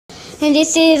And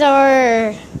this is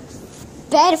our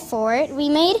bed for it we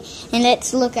made, and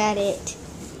let's look at it.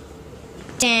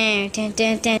 Dun, dun,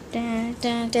 dun, dun, dun,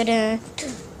 dun, dun, dun,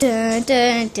 dun,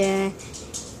 dun, dun.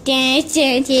 Dun,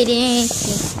 dun, dun, dun.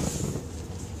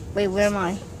 Wait, where am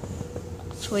I?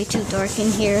 It's way too dark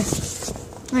in here.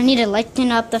 I need to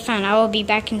lighten up the fan. I will be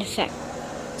back in a sec.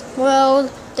 Well,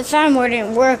 the fan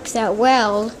wouldn't work that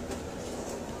well,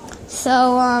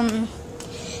 so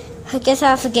I guess I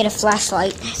have to get a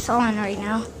flashlight. It's on right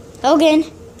now. Logan,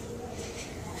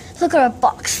 look at our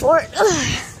box for it.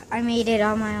 Ugh, I made it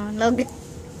on my own. Logan,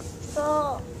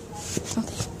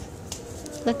 okay.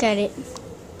 Look at it.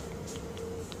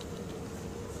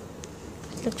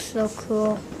 It looks so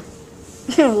cool.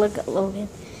 Look at Logan.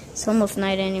 It's almost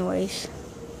night anyways.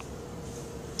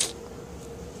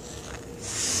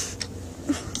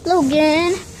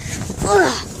 Logan.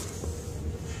 Ugh.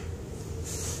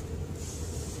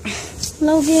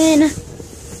 Logan.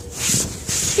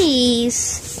 Please.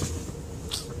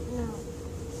 No.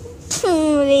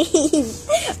 Please.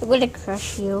 I'm gonna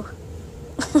crush you.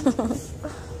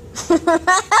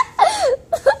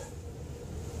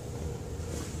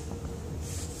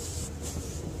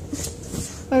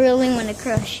 I really want to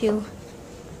crush you.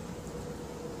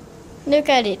 Look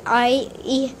at it.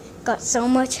 I got so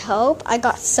much help. I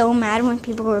got so mad when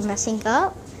people were messing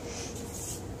up.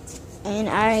 And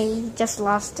I just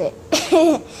lost it.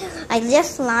 I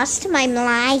just lost my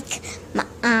mic.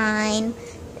 Mine.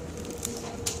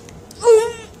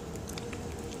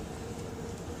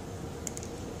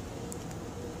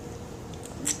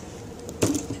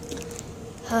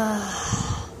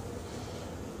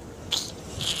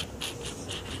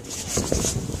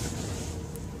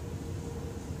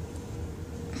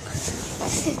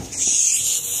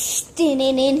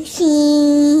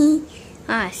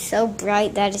 Ah, so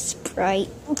bright. That is bright.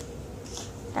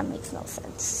 That makes no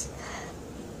sense.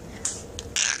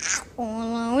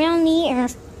 All around the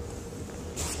earth.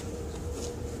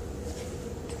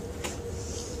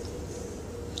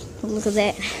 Look at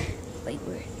that. Wait,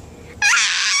 where?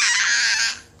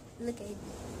 Look at it.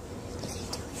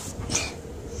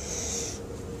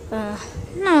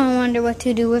 Now I wonder what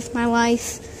to do with my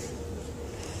life.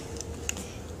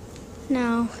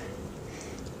 No.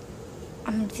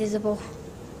 I'm invisible.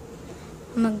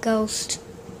 I'm a ghost.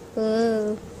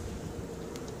 Whoa.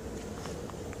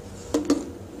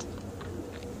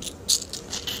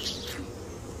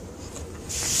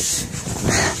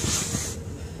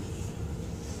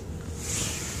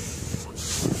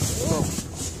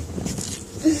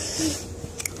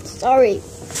 Sorry.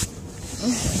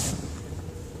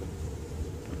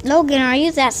 Logan, are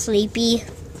you that sleepy?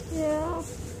 Yeah.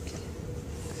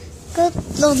 Good,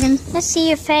 Logan. Let's see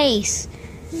your face.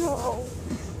 No.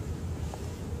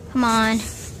 Come on.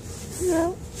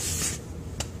 No.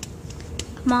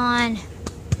 Come on.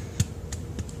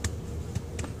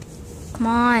 Come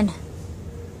on.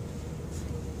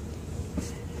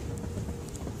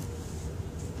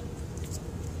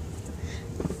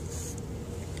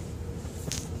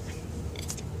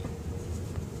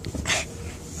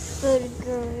 Feels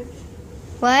good.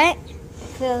 What?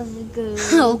 Feels good.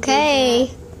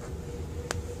 Okay.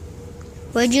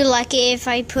 Would you like it if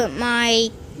I put my...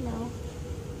 No.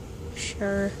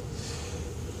 Sure.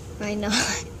 Why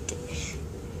not?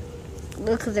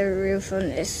 Look at the roof on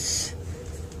this.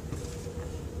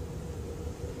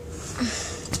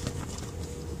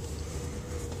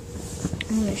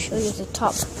 I'm going to show you the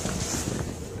top.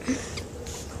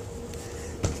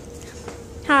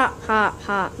 Hop, hop,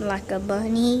 hop like a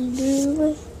bunny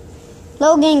do.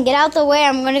 Logan, get out the way.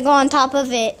 I'm going to go on top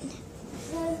of it.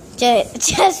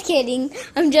 Just kidding.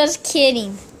 I'm just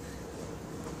kidding.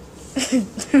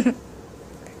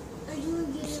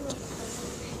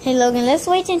 Hey Logan, let's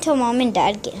wait until Mom and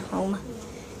Dad get home.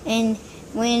 And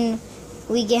when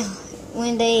they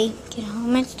get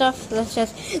home and stuff, let's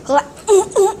just go.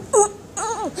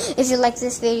 If you like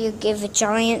this video, give a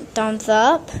giant thumbs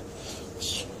up.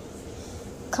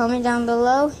 Comment down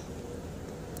below.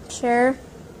 Share.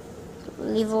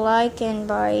 Leave a like,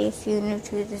 and if you're new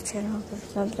to the channel, give a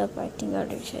thumbs up. I think I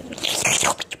already said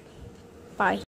it. Bye.